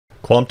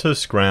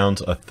Qantas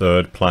grounds a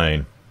third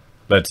plane.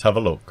 Let's have a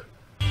look.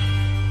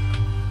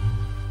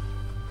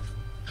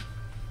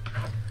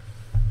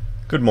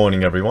 Good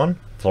morning everyone,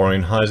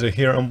 Florian Heise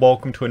here and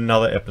welcome to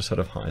another episode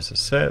of Heise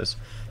Says.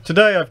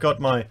 Today I've got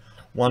my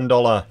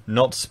 $1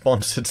 not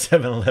sponsored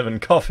 7-Eleven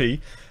coffee.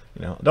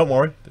 Don't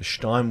worry, the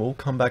Stein will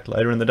come back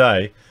later in the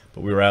day,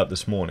 but we were out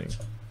this morning.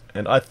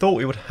 And I thought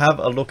we would have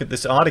a look at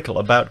this article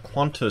about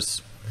Qantas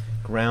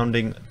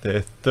grounding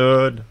their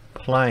third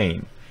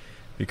plane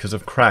because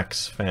of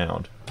cracks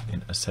found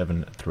in a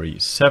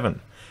 737.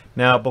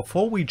 Now,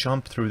 before we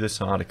jump through this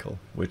article,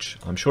 which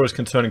I'm sure is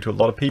concerning to a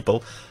lot of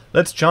people,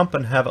 let's jump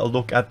and have a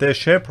look at their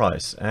share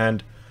price.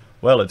 And,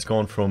 well, it's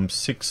gone from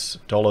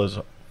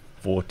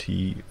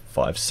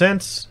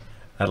 $6.45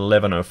 at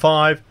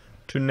 11.05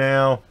 to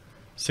now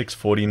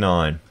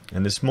 $6.49.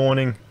 And this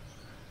morning,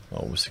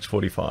 it was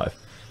 $6.45.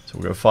 So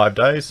we'll go 5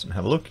 days and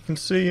have a look. You can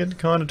see it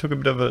kind of took a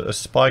bit of a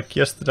spike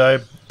yesterday.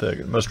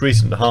 The most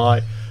recent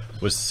high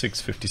was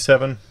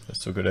 $6.57.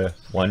 Let's look at a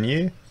 1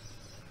 year.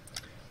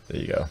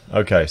 There you go.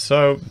 Okay,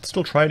 so it's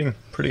still trading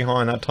pretty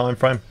high in that time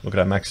frame. Look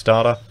at our max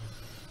data.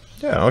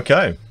 Yeah,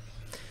 okay.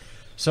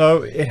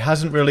 So it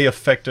hasn't really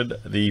affected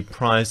the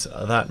price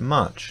that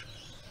much,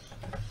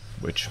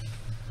 which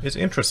is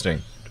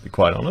interesting, to be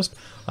quite honest.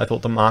 I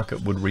thought the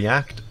market would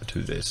react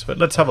to this, but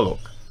let's have a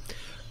look.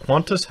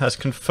 Qantas has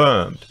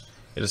confirmed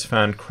it has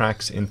found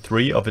cracks in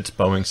 3 of its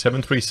Boeing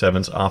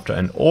 737s after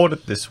an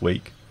audit this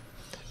week,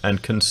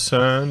 and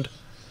concerned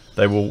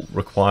they will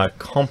require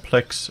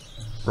complex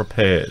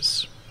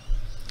repairs.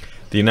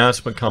 The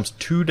announcement comes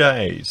 2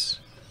 days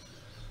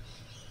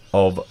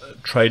of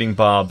trading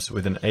barbs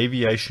with an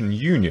aviation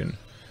union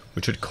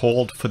which had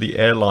called for the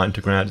airline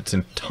to ground its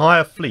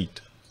entire fleet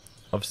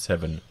of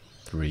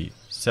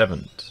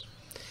 737s.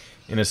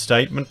 In a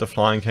statement, the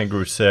Flying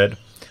Kangaroo said,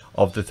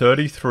 of the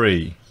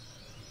 33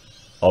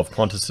 of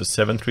Qantas'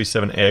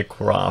 737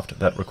 aircraft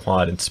that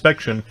required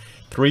inspection,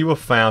 3 were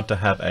found to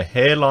have a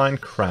hairline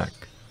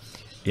crack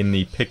in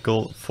the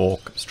pickle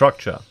fork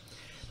structure.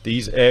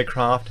 These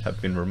aircraft have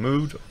been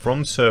removed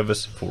from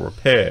service for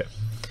repair.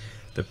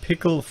 The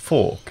pickle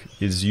fork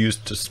is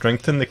used to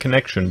strengthen the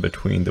connection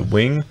between the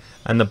wing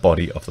and the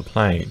body of the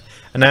plane.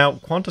 And now,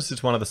 Qantas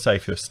is one of the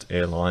safest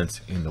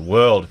airlines in the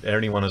world. If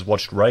anyone has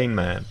watched Rain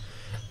Man,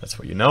 that's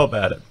what you know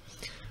about it.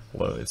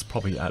 Well, it's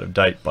probably out of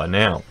date by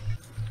now.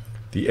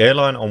 The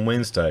airline on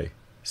Wednesday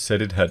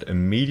said it had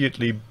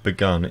immediately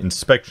begun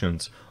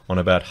inspections on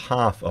about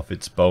half of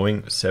its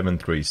Boeing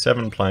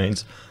 737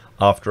 planes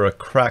after a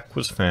crack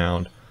was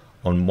found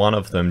on one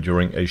of them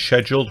during a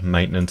scheduled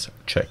maintenance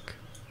check.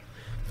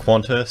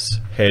 Qantas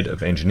head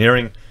of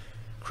engineering,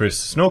 Chris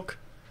Snook,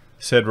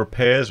 said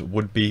repairs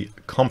would be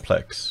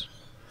complex.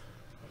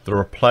 We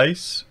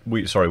replaced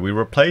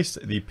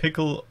the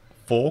pickle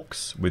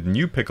forks with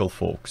new pickle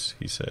forks,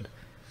 he said.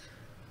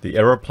 The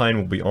aeroplane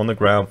will be on the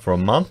ground for a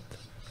month.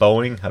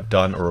 Boeing have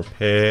done a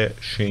repair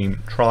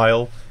scheme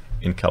trial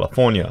in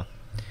California.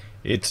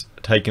 It's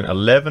taken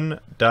 11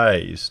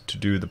 days to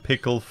do the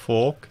pickle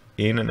fork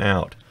in and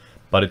out,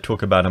 but it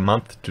took about a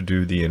month to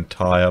do the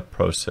entire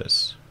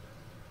process.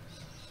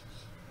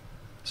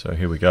 So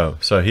here we go.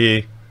 So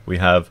here we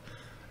have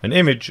an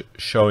image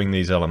showing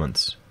these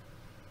elements.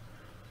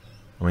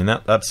 I mean,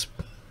 that's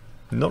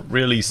not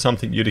really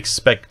something you'd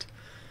expect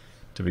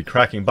to be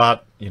cracking,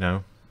 but,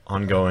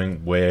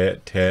 ongoing wear,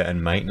 tear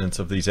and maintenance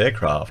of these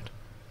aircraft.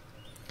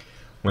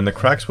 When the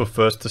cracks were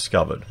first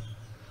discovered,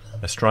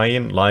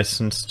 Australian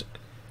Licensed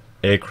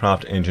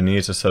Aircraft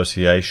Engineers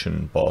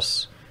Association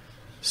boss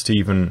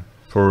Stephen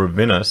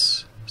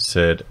Purvinas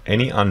said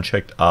any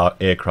unchecked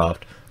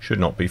aircraft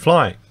should not be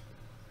flying.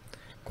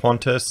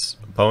 Qantas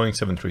Boeing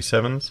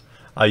 737s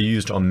are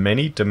used on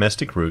many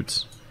domestic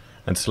routes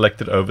and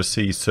selected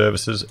overseas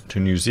services to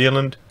New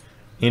Zealand,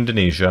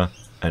 Indonesia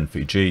and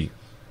Fiji.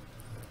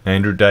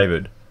 Andrew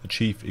David, the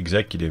chief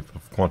executive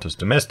of Qantas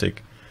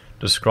Domestic,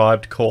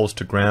 described calls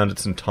to ground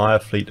its entire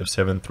fleet of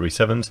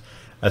 737s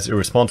as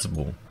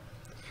irresponsible.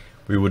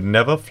 We would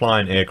never fly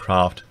an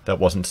aircraft that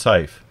wasn't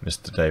safe,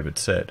 Mr. David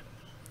said.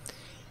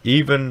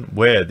 Even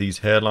where these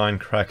hairline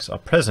cracks are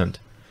present,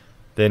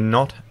 they're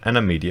not an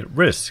immediate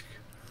risk,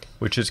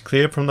 which is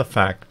clear from the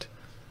fact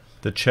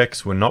the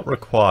checks were not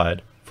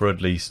required for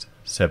at least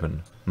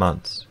 7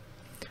 months.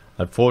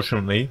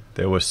 Unfortunately,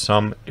 there were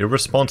some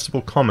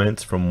irresponsible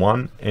comments from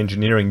one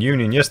engineering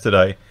union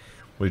yesterday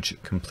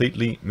which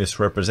completely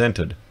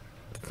misrepresented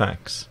the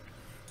facts.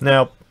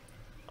 Now,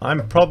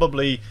 I'm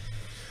probably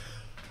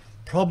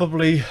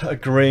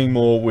agreeing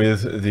more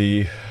with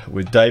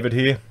David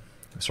here.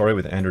 Sorry,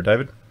 with Andrew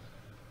David,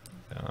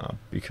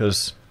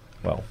 because,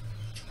 well,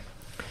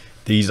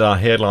 these are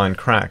hairline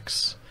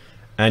cracks,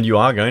 and you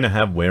are going to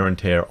have wear and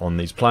tear on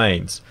these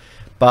planes,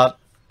 but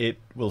it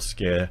will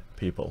scare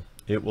people.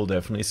 It will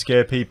definitely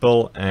scare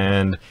people,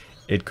 and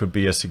it could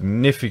be a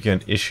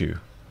significant issue.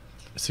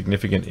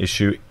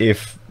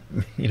 If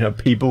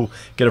people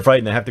get afraid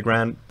and they have to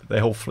ground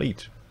their whole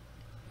fleet.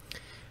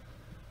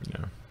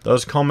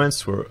 Those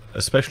comments were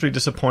especially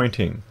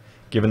disappointing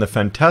given the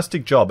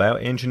fantastic job our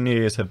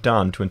engineers have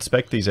done to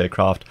inspect these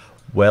aircraft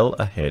well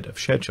ahead of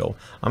schedule.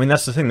 I mean,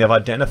 that's the thing. They've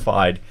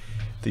identified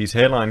these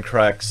hairline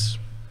cracks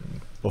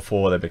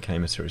before they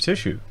became a serious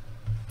issue.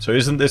 So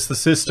isn't this the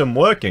system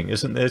working?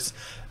 Isn't this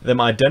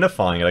them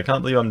identifying it? I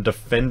can't believe I'm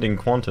defending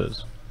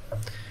Qantas.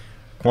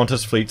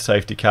 Qantas Fleet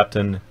Safety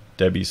Captain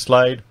Debbie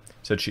Slade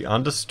said she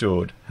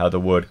understood how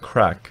the word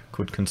crack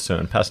could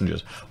concern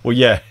passengers. Well,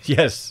 yeah,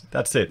 yes,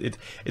 that's it.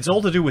 It's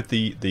all to do with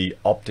the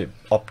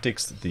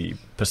optics, the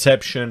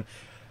perception,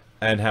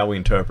 and how we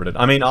interpret it.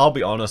 I mean, I'll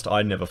be honest,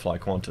 I never fly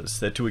Qantas.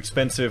 They're too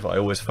expensive. I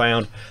always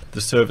found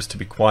the service to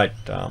be quite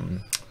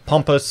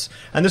pompous.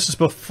 And this is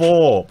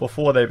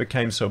before they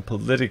became so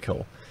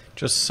political.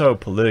 Just so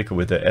political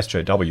with their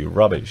SJW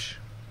rubbish.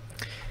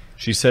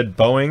 She said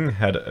Boeing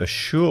had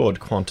assured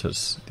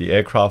Qantas the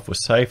aircraft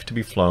was safe to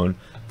be flown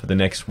for the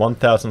next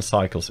 1,000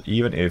 cycles,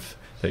 even if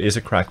there is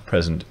a crack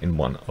present in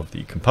one of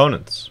the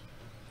components.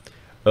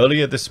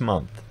 Earlier this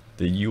month,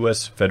 the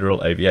US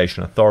Federal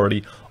Aviation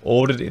Authority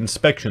ordered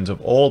inspections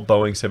of all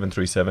Boeing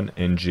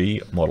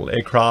 737NG model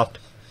aircraft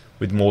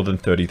with more than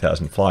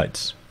 30,000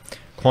 flights.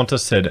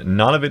 Qantas said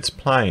none of its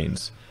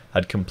planes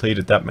had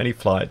completed that many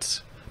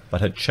flights,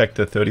 but had checked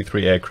the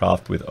 33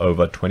 aircraft with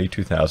over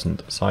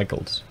 22,000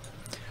 cycles.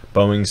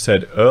 Boeing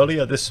said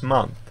earlier this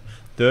month,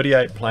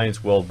 38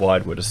 planes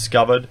worldwide were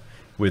discovered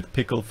with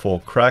pickled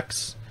fork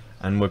cracks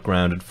and were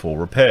grounded for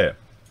repair.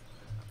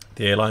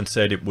 The airline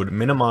said it would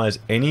minimize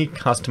any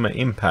customer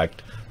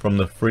impact from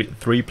the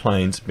three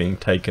planes being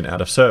taken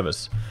out of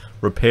service.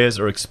 Repairs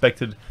are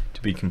expected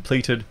to be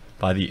completed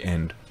by the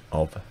end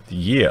of the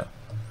year.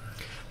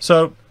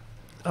 So,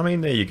 I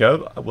mean, there you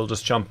go. We'll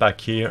just jump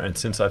back here, and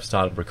since I've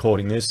started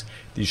recording this,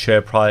 the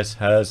share price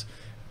has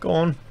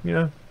gone,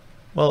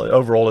 well,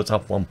 overall it's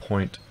up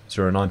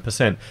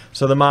 1.09%.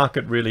 So the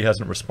market really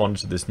hasn't responded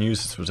to this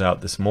news. This was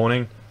out this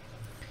morning.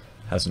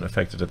 Hasn't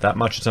affected it that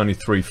much. It's only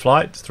 3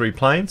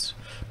 planes.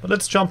 But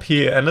let's jump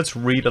here and let's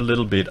read a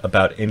little bit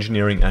about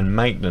engineering and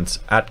maintenance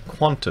at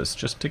Qantas,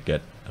 just to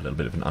get a little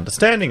bit of an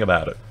understanding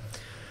about it.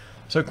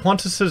 So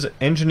Qantas's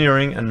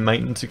engineering and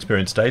maintenance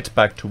experience dates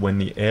back to when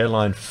the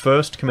airline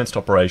first commenced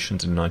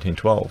operations in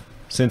 1912.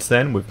 Since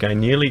then, we've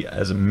gained nearly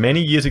as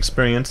many years'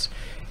 experience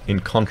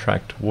in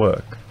contract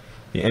work.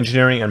 The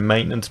engineering and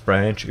maintenance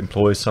branch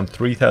employs some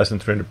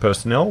 3,300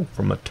 personnel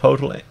from a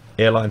total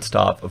airline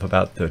staff of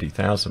about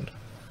 30,000.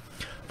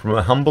 From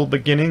our humble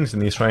beginnings in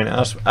the Australian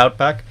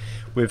outback,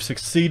 we've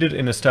succeeded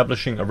in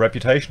establishing a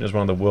reputation as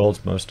one of the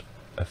world's most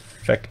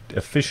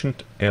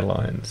efficient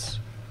airlines.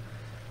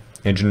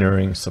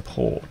 Engineering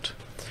support.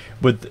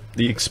 With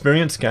the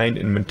experience gained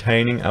in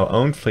maintaining our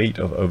own fleet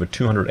of over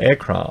 200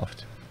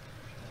 aircraft,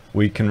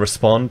 we can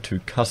respond to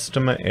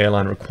customer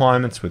airline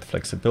requirements with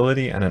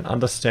flexibility and an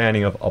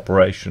understanding of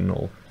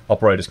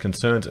operators'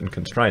 concerns and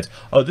constraints.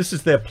 Oh, this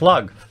is their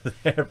plug.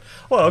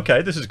 Well,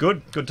 okay, this is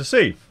good. Good to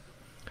see.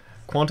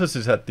 Qantas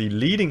is at the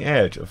leading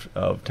edge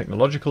of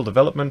technological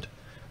development,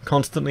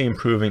 constantly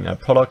improving our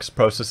products,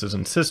 processes,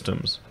 and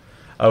systems.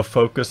 Our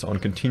focus on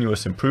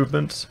continuous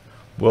improvements,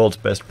 world's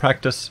best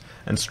practice,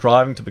 and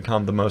striving to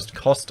become the most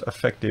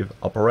cost-effective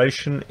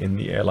operation in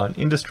the airline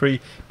industry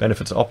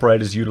benefits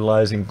operators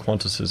utilizing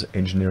Qantas's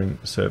engineering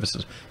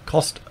services.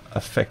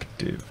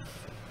 Cost-effective.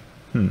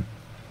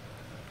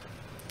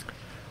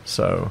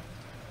 So,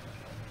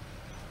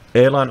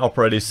 airline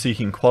operators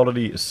seeking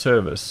quality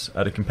service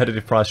at a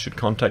competitive price should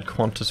contact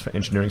Qantas for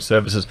engineering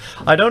services.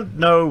 I don't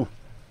know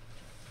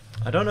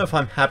if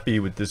I'm happy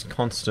with this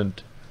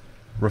constant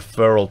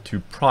referral to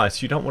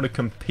price. You don't want to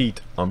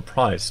compete on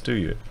price, do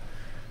you?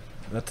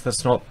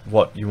 That's not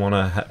what you want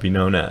to be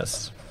known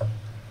as.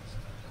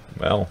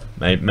 Well,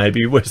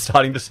 maybe we're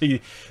starting to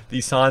see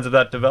the signs of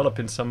that develop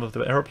in some of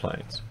the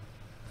aeroplanes.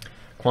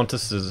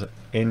 Qantas's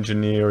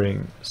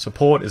engineering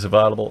support is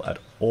available at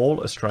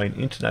all Australian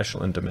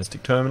international and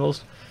domestic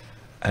terminals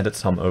and at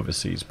some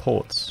overseas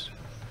ports.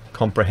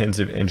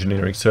 Comprehensive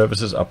engineering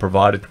services are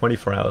provided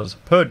 24 hours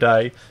per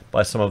day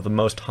by some of the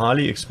most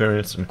highly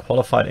experienced and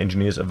qualified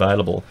engineers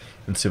available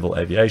in civil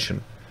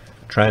aviation.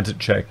 Transit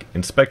check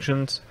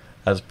inspections,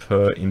 as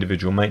per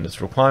individual maintenance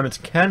requirements,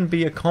 can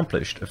be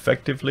accomplished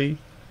effectively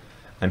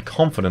and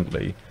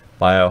confidently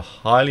by our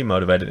highly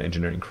motivated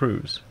engineering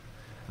crews.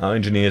 Our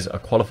engineers are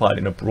qualified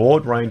in a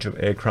broad range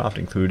of aircraft,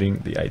 including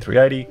the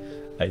A380,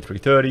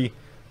 A330,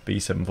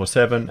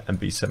 B747, and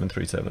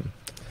B737.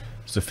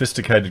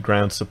 Sophisticated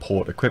ground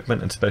support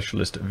equipment and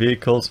specialist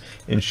vehicles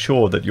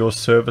ensure that your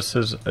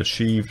services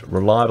achieved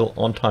reliable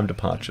on-time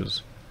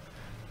departures.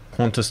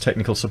 Qantas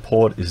technical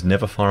support is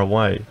never far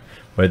away,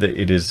 whether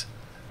it is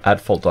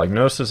at-fault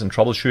diagnosis and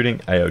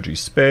troubleshooting, AOG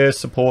spares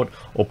support,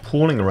 or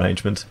pooling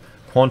arrangements.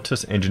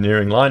 Qantas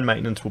engineering line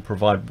maintenance will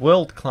provide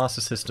world-class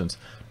assistance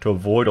to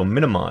avoid or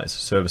minimize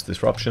service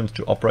disruptions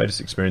to operators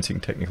experiencing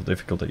technical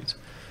difficulties.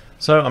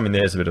 So, I mean,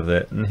 there's a bit of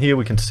that. And here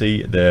we can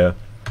see their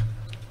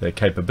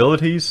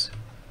capabilities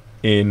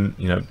in,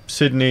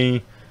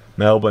 Sydney,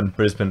 Melbourne,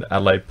 Brisbane,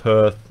 Adelaide,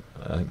 Perth,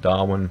 I think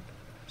Darwin,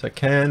 is that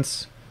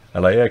Cairns,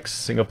 LAX,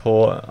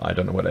 Singapore, I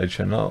don't know what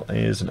HNL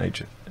is,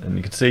 and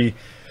you can see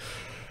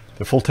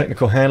the full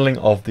technical handling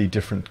of the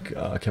different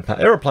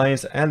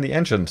aeroplanes and the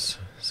engines.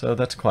 So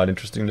that's quite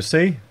interesting to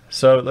see.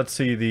 So let's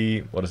see the,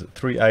 what is it,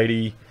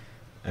 380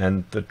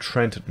 and the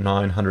Trent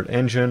 900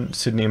 engine,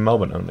 Sydney and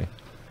Melbourne only.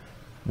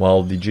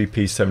 While the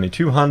GP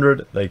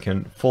 7200, they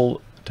can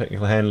full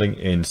technical handling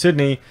in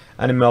Sydney,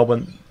 and in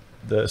Melbourne,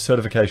 the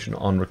certification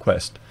on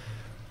request.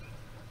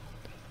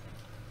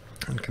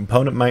 And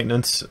component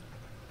maintenance,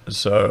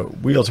 so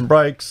wheels and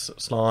brakes,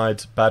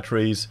 slides,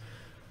 batteries,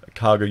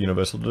 cargo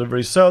universal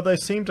delivery. So they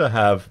seem to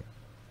have,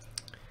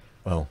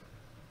 well,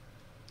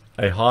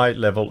 a high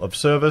level of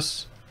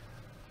service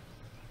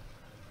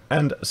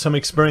and some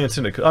experience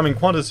in it. I mean,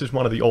 Qantas is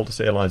one of the oldest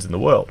airlines in the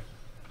world.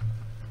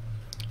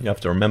 You have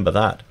to remember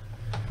that.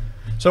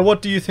 So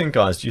what do you think,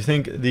 guys? Do you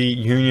think the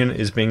union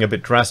is being a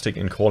bit drastic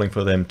in calling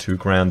for them to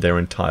ground their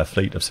entire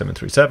fleet of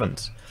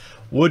 737s?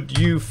 Would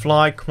you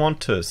fly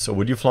Qantas, or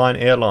would you fly an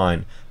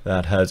airline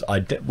that has...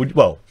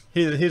 well,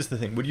 here's the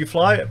thing. Would you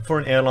fly for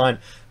an airline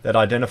that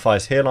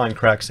identifies hairline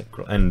cracks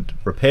and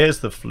repairs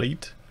the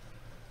fleet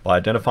by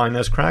identifying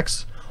those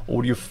cracks? Or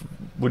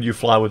would you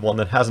fly with one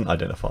that hasn't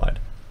identified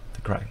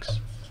the cracks?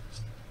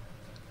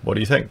 What do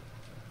you think?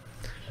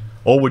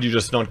 Or would you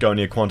just not go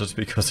near Qantas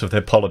because of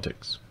their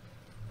politics?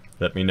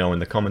 Let me know in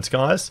the comments,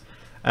 guys.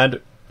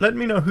 And let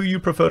me know who you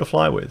prefer to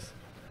fly with.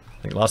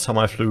 I think last time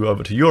I flew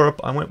over to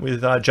Europe, I went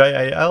with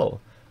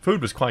JAL.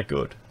 Food was quite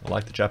good. I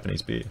like the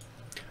Japanese beer.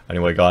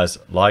 Anyway, guys,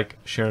 like,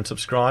 share, and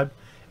subscribe.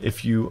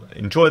 If you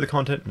enjoy the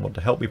content and want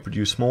to help me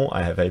produce more,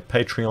 I have a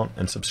Patreon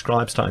and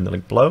subscribe star in the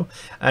link below.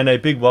 And a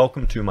big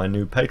welcome to my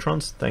new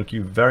patrons. Thank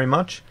you very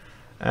much.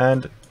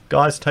 And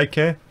guys, take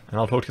care, and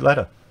I'll talk to you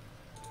later.